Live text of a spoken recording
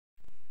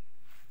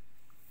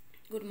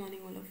Good morning,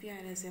 all of you. I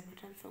am Rajiya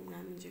Pathan from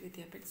Gyanmanjari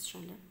Vidhyapith,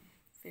 standard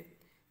 5th.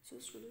 So,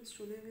 students,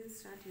 today we will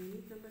start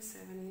unit number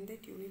 7. In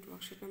that unit,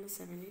 worksheet number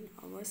 17,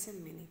 hours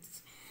and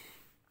minutes.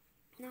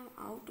 Now,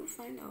 how to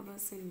find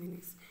hours and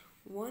minutes?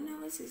 1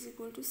 hour is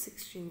equal to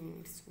 16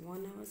 minutes.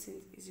 1 hour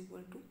is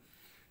equal to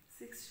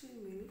 16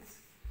 minutes.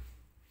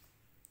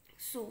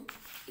 So,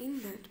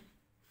 in that,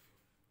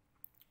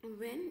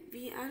 when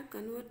we are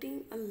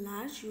converting a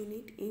large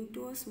unit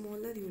into a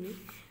smaller unit,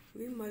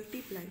 we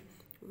multiply.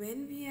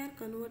 When we are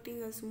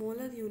converting a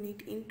smaller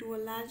unit into a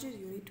larger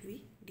unit,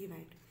 we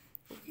divide.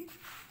 Okay.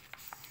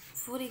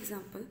 For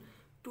example,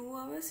 2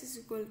 hours is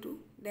equal to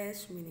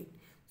dash minute.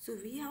 So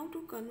we have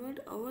to convert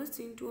hours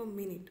into a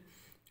minute.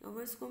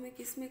 Hours को हमें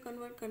किस में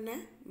convert करना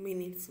है?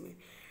 Minutes में.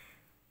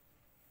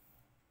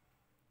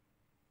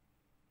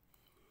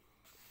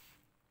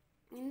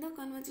 In the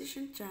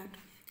conversation chart,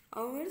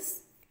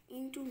 hours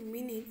into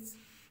minutes,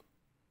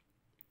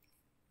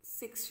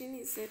 16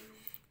 is set.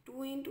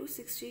 2 into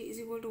 60 is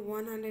equal to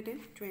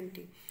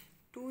 120.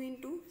 2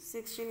 into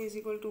 16 is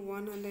equal to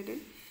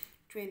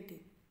 120.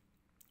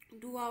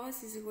 2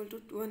 hours is equal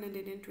to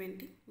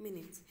 220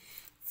 minutes.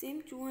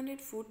 Same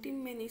 240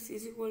 minutes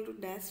is equal to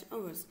dash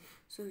hours.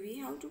 So we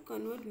have to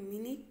convert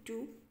minute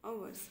to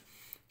hours.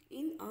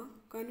 In a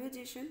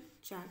conversation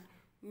chart,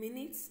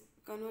 minutes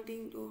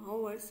converting to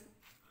hours,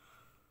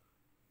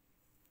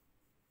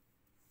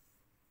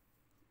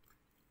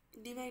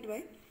 divide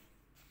by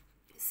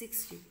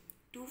 60.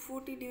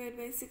 240 divided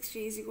by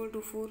 60 is equal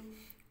to 4.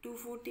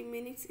 240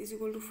 minutes is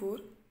equal to 4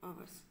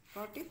 hours.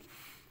 Got it?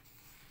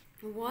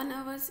 1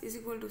 hour is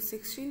equal to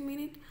 16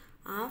 minutes.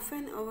 Half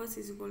an hour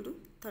is equal to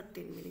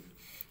 13 minutes.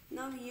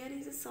 Now here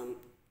is a sums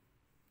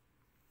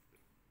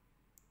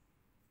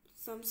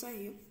are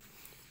here.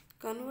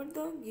 Convert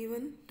the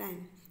given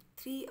time.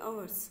 3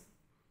 hours.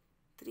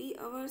 3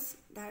 hours,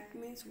 that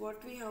means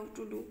what we have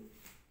to do?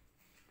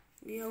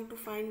 We have to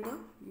find the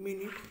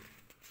minute.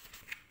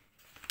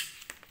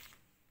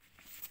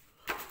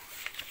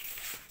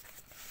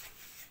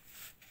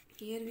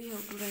 Here we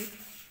have to write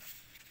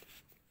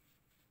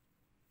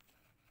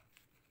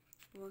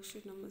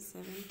worksheet number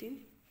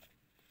 17.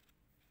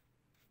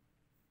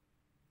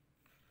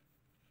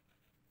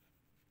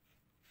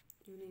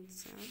 Unit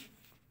 7.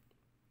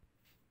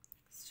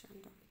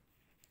 Standard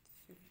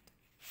 5th.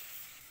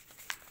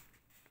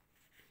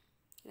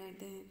 Write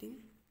the heading.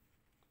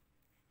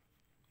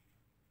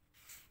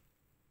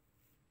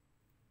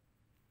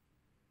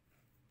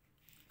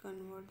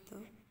 Convert the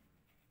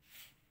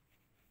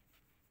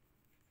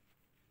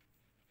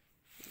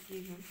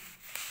given time.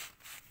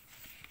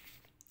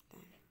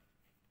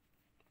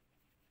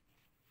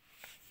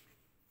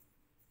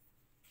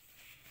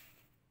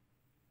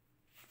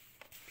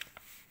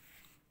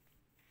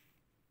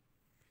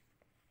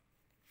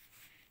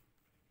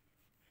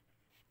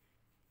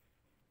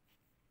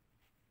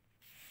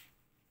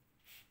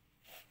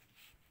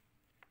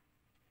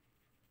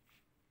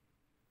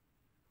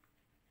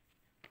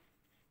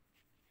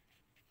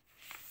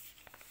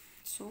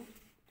 So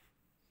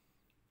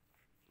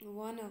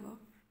 1 hour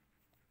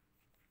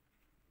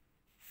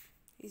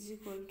is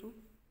equal to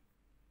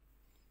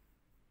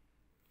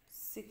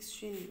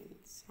 16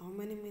 minutes. How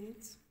many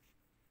minutes?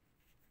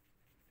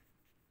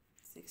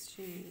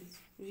 16 minutes.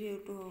 We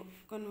have to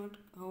convert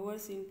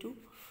hours into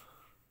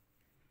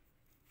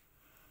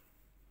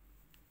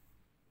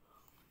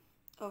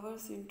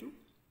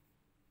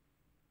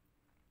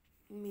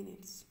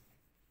minutes.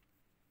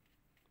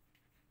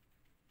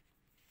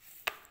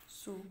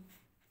 So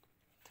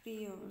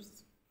 3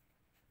 hours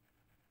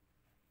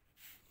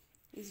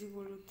is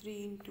equal to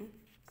 3 into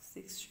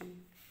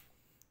 16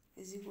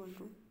 is equal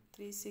to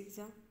 3 6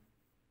 are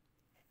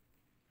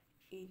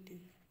 80,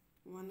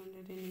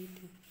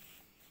 180.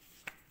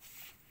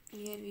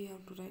 Here we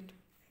have to write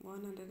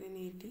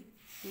 180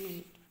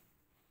 minutes.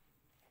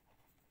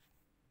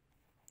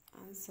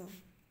 Answer: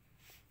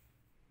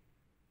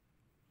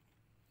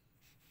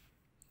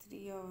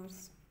 3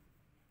 hours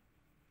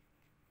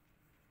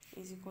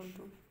is equal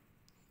to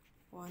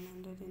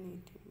 180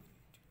 minutes.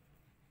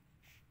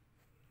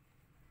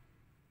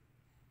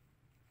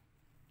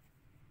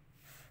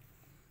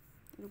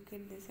 Look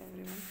at this,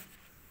 everyone.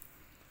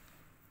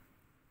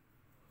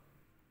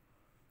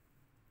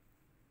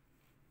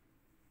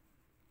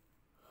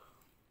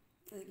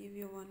 I'll give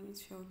you 1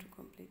 minute show to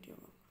complete your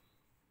work.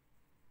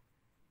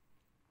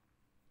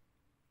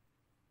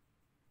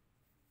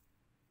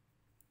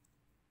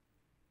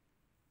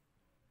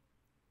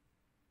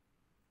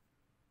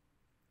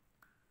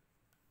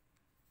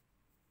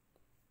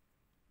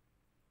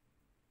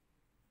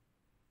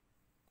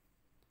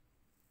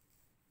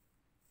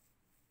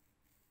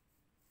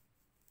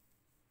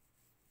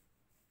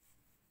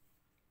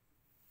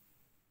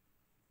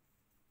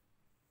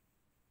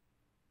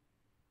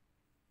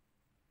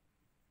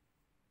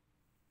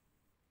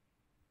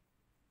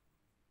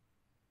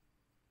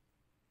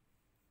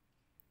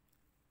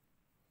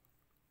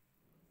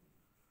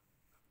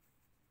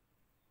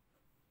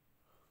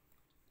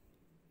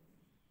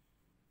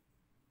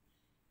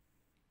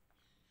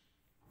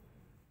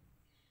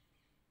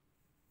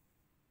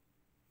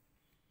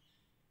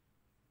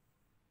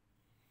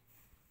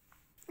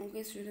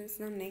 Okay students,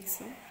 now next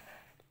sum.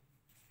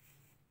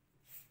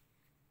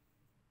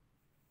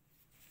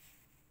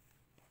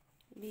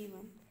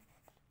 B1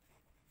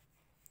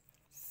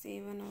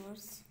 7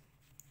 hours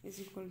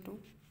is equal to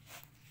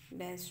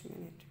dash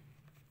minute.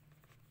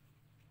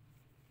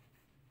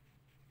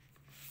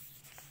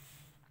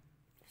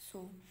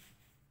 So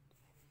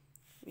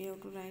we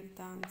have to write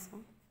the answer.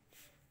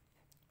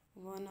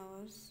 1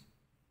 hours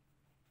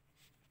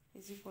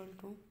is equal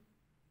to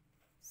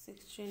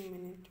 16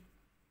 minutes.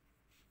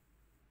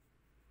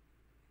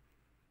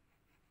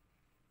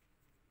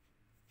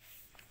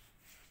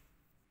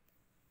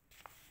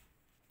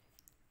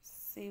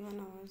 7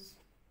 hours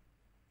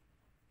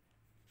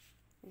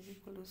is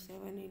equal to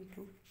 7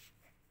 into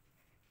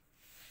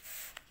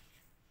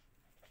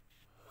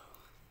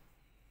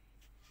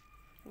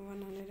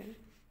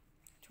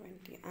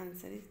 120.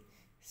 Answer is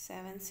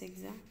 7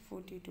 6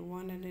 42.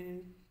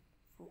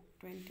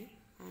 120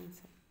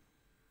 answer.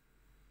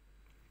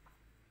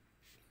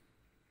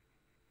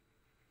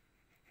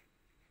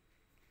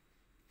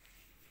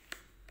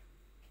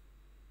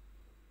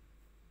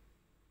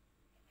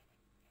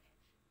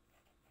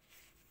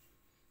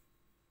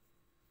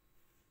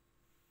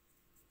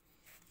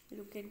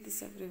 Look at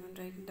this everyone,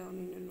 write it down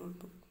in your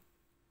notebook.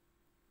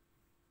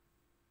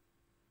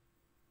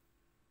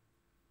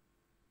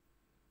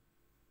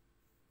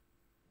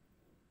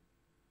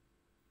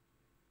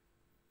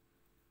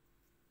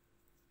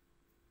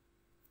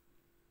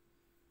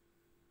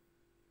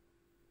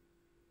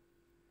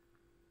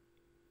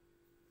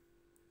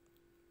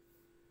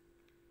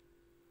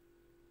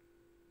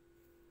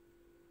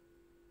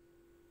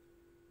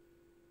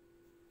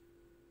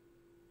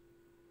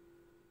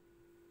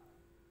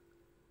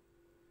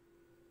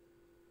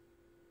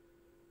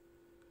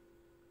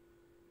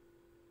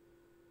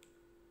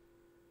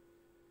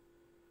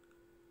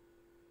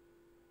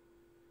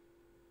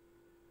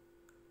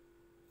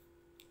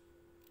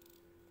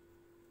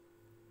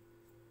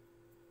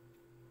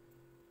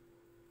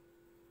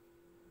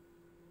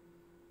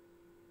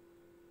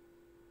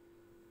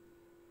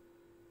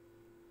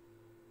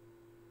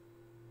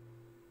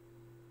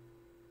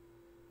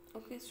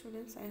 Okay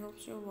students, I hope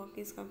your work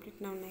is complete.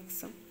 Now next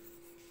sum.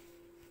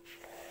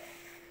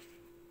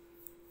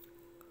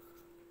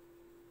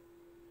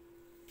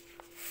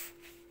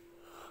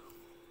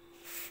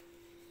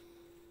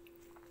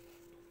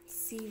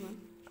 C1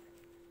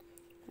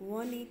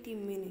 180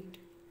 minute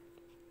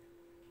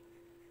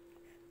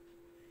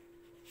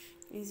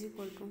is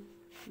equal to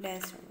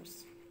dash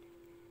hours.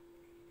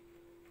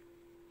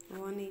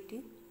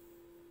 180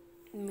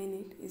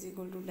 minute is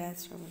equal to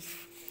dash hours.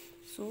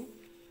 So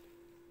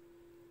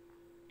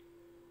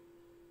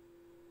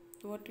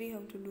what we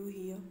have to do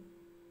here?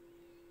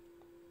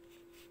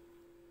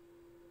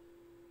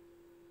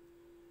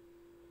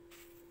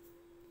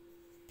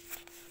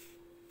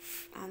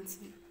 Answer.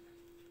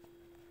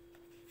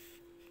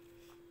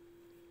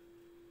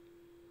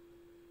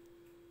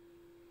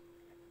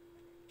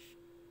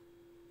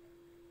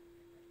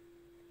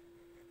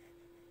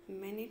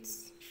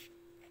 Minutes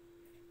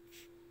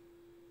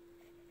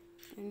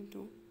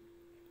into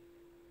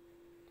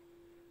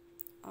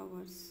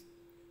hours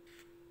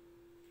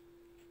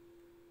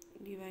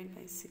divide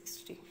by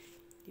 60.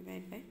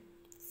 Divide by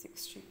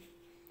 60.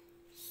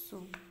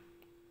 So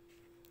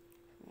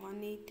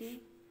 180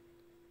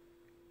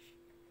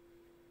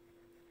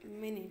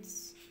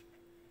 minutes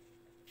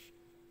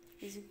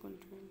is equal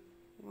to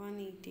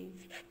 180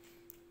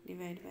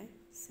 divided by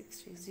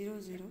 60. 0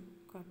 0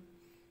 cut.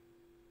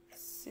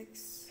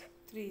 6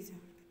 3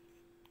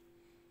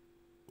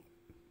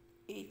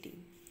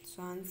 18.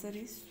 So answer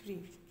is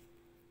 3.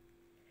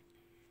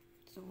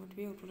 So what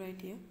we have to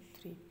write here?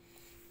 3.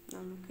 Now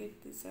look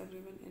at this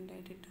everyone and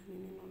write it down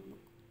in a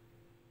notebook.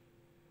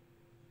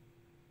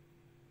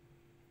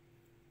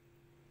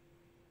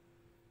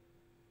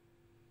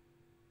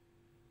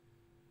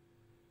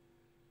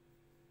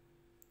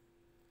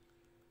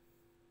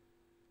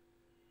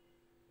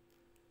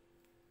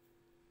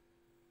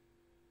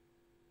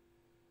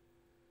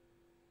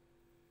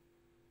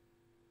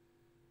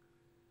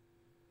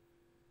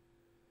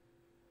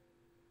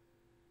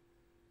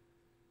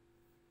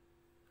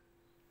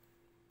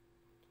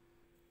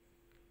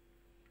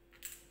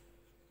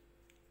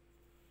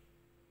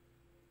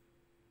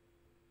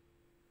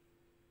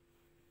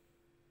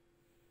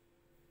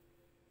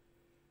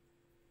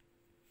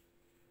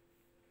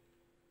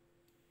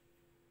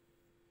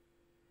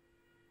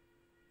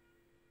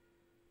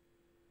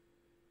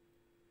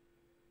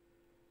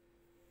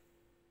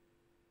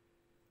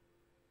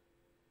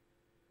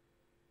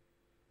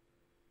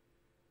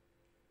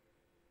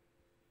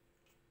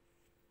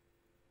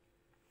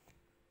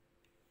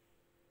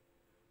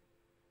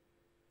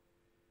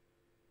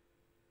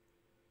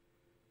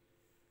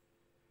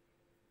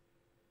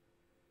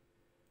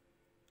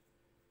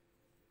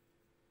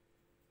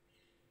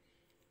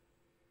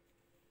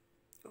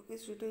 Okay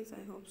students,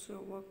 I hope so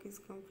your work is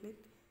complete.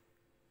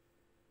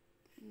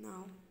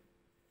 Now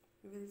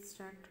we will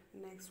start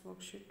next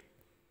worksheet.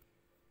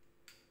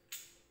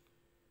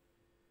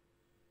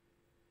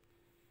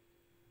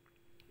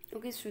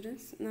 Okay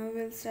students, now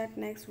we'll start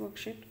next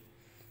worksheet.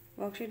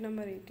 Worksheet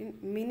number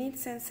 18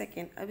 minutes and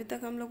second. अभी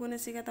तक हम लोगों ने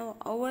सीखा था वो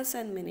hours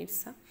and minutes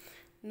था.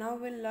 Now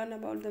will learn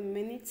about the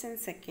minutes and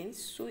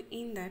seconds. So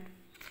in that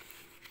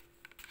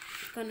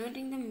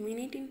converting the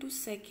minute into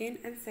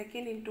second and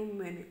second into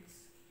minutes.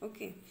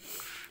 Okay,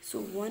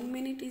 so 1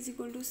 minute is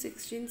equal to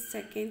 16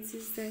 seconds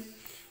is there.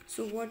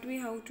 So what we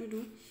have to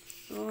do,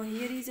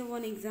 here is a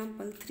one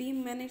example. 3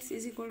 minutes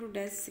is equal to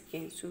dash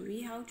seconds. So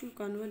we have to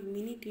convert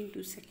minute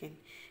into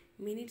second.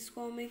 Minutes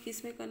को हमें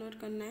किस में convert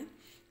करना है,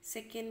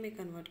 second में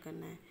convert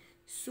करना है.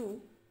 सो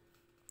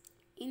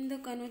in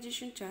the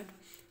conversation chart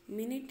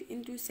minute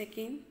into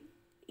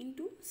second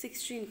into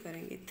 16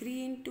 करेंगे. 3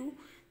 into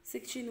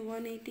 16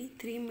 180.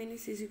 3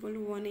 minutes is equal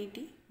to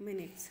 180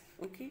 minutes.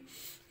 Okay,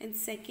 and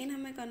second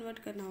हमें कन्वर्ट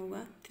करना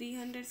होगा.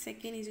 300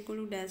 second is equal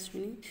to dash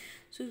minute.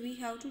 So we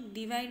have to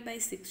divide by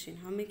 16.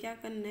 हमें क्या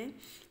करना है,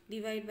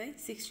 divide by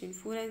 16.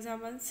 For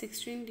example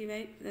 16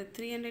 divide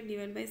 300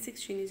 divide by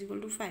 16 is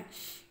equal to 5.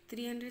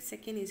 300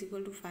 second is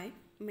equal to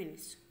 5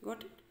 minutes.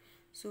 Got it?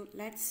 So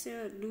let's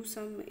do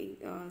some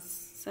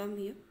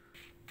here.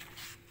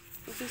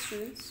 Okay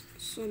students,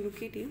 so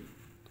look at here,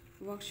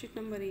 worksheet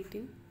number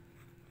 18.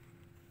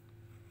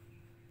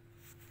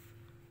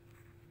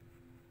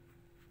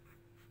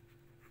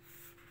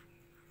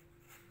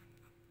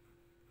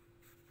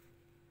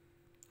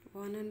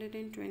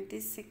 (120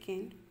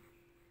 second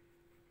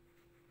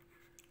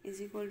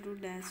is equal to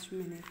dash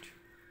minute.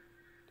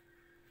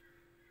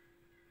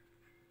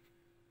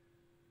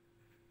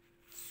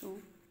 So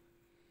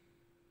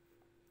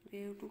we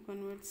have to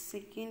convert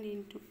second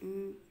into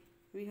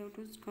we have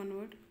to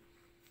convert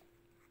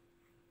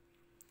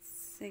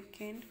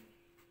second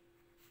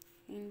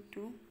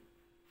into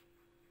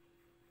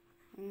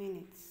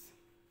minutes.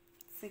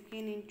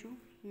 Second into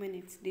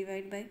minutes,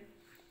 divide by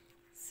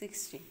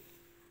 60.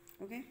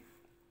 Okay,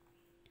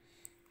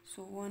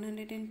 so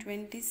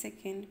 120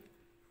 second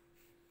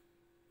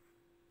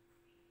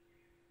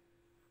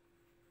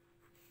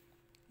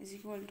is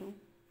equal to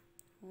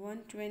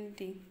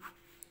 120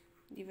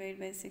 divided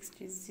by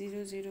 60.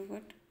 0 0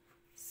 got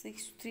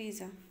 6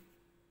 3s are,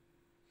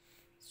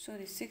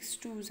 sorry 6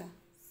 2s are,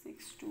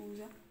 6 2s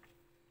are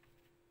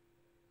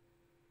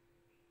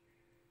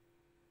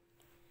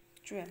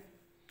 12.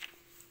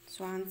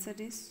 So answer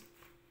is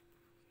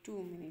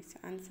 2 minutes.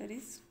 Answer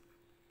is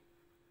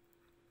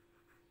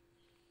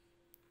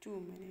 2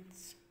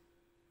 minutes.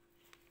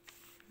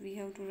 We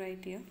have to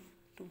write here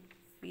 2.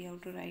 We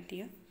have to write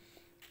here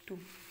 2.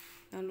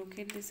 Now look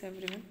at this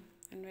everyone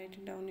and write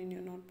it down in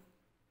your notebook.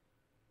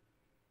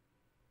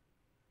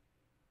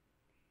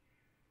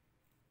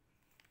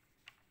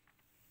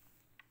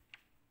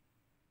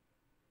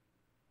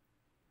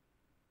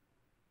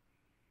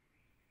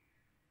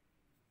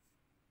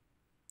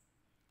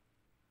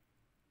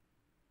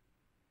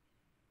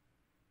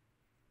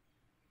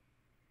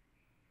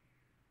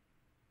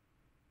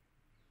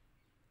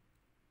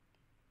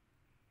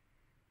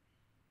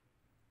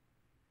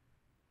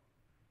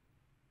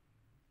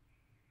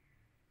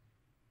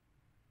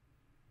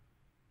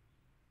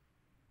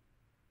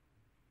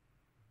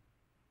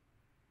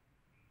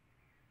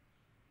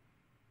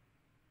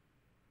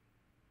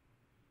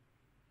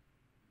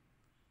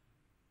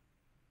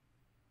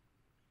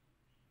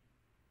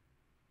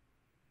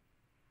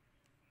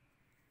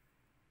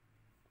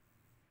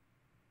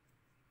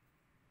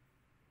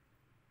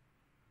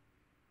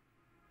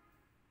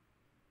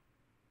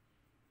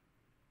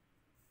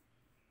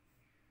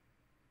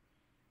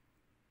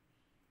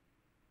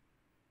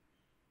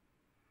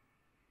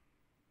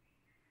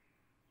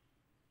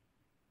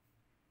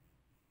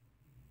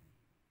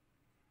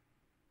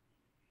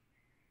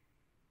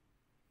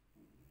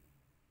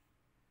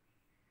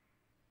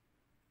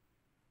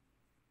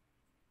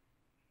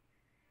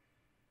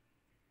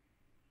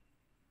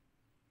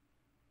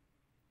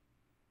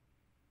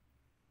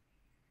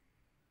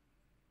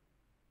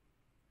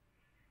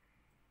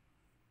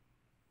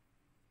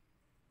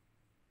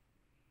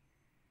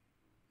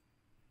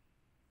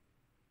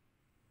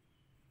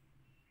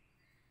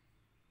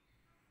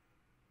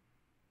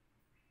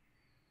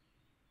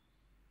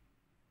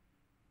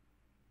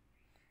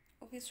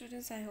 Okay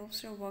students, I hope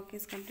your work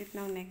is complete.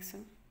 Now next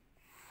one.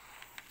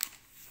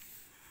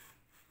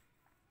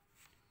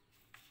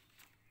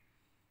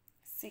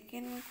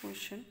 Second one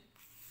question.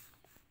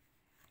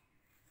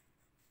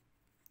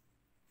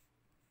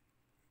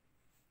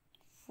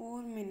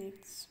 Four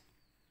minutes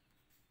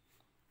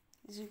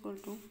is equal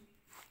to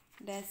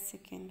dash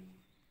second.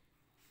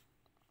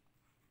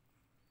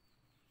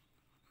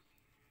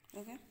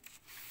 Okay,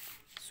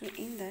 so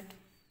in that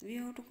we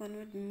have to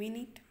convert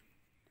minute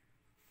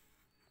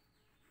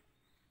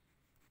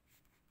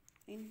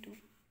into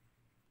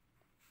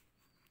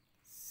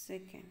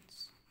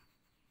seconds.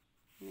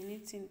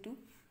 Minutes into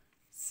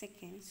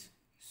seconds.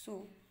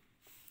 So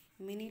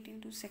minute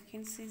into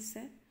seconds is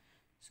there.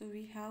 So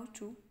we have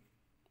to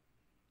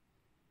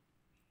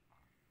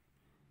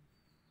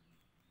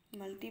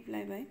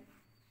multiply by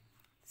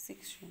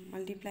 60.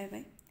 Multiply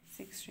by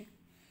 60.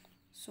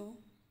 So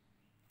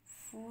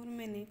 4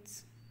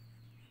 minutes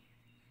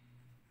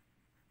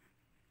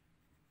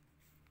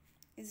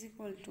is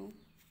equal to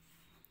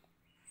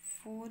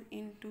 4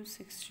 into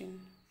 16.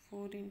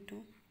 4 into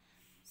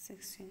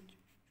 16.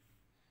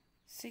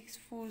 6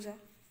 4s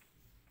are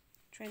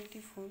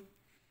 24.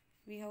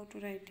 We have to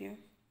write here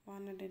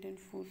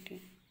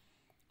 140.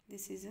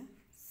 This is a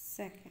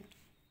second.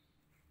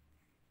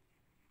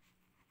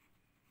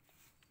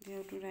 We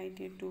have to write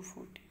here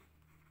 240.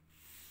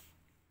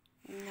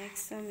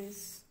 Next sum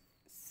is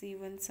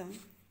C1 sum.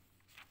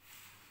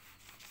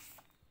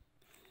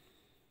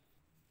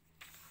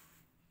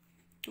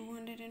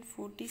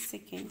 (240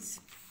 seconds)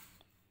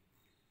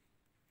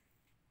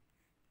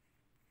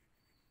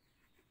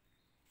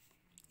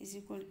 is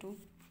equal to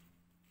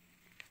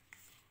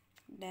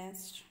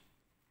dashed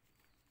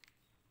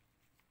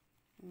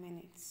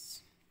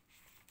minutes.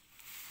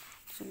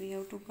 So we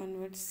have to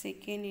convert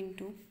second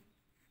into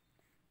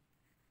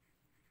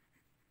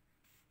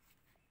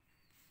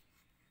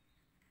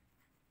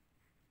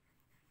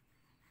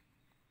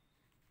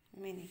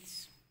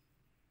minutes.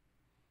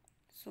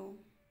 So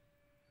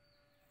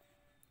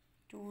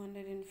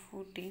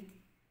 240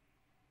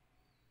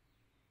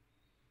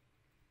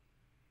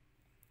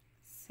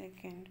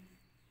 second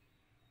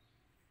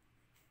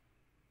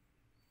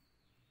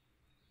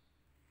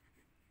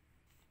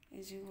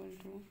is equal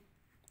to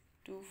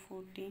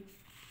 240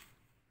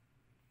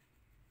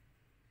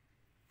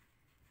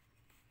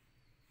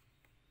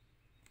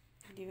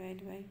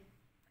 divided by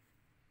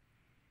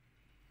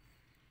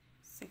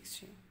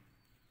 60.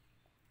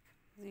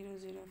 0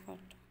 0 cut.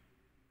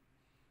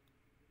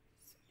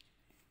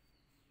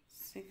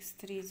 6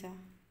 3s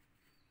are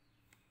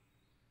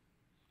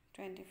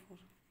 24.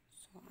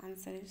 So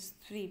answer is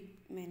 3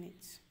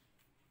 minutes.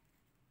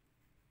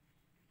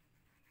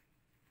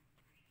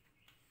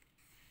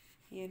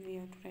 Here we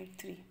have to write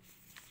 3.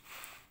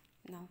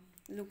 Now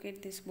look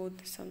at this, both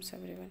the sums,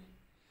 everyone,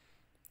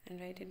 and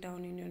write it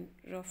down in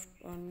your rough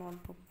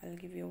notebook. I'll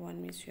give you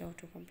 1 minute, you have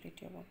to complete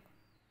your work.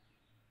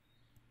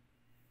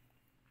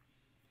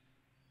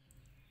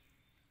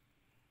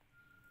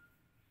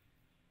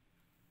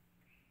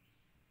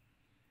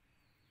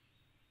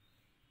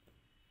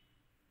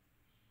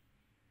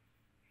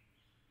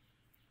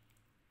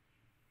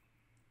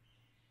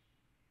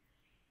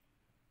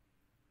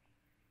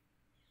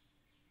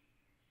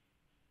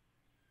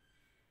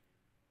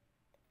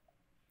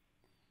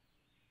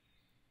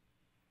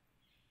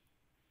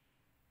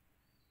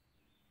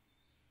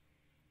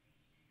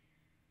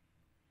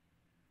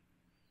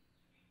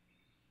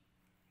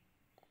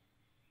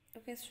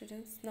 Okay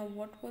students, now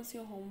what was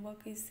your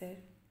homework is there?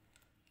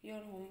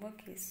 Your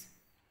homework is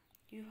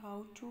you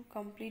have to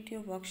complete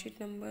your worksheet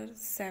number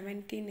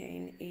 17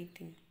 and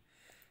 18.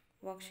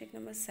 Worksheet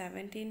number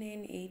 17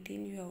 and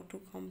 18 you have to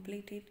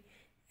complete it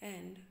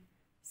and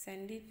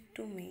send it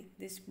to me,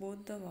 this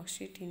both the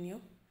worksheet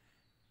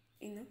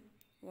in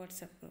a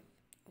WhatsApp group.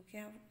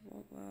 Okay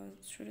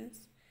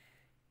students,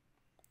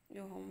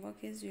 your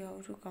homework is you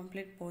have to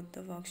complete both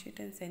the worksheet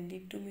and send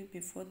it to me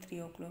before 3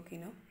 o'clock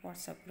in a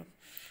WhatsApp group.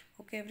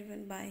 Okay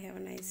everyone, bye, have a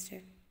nice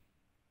day.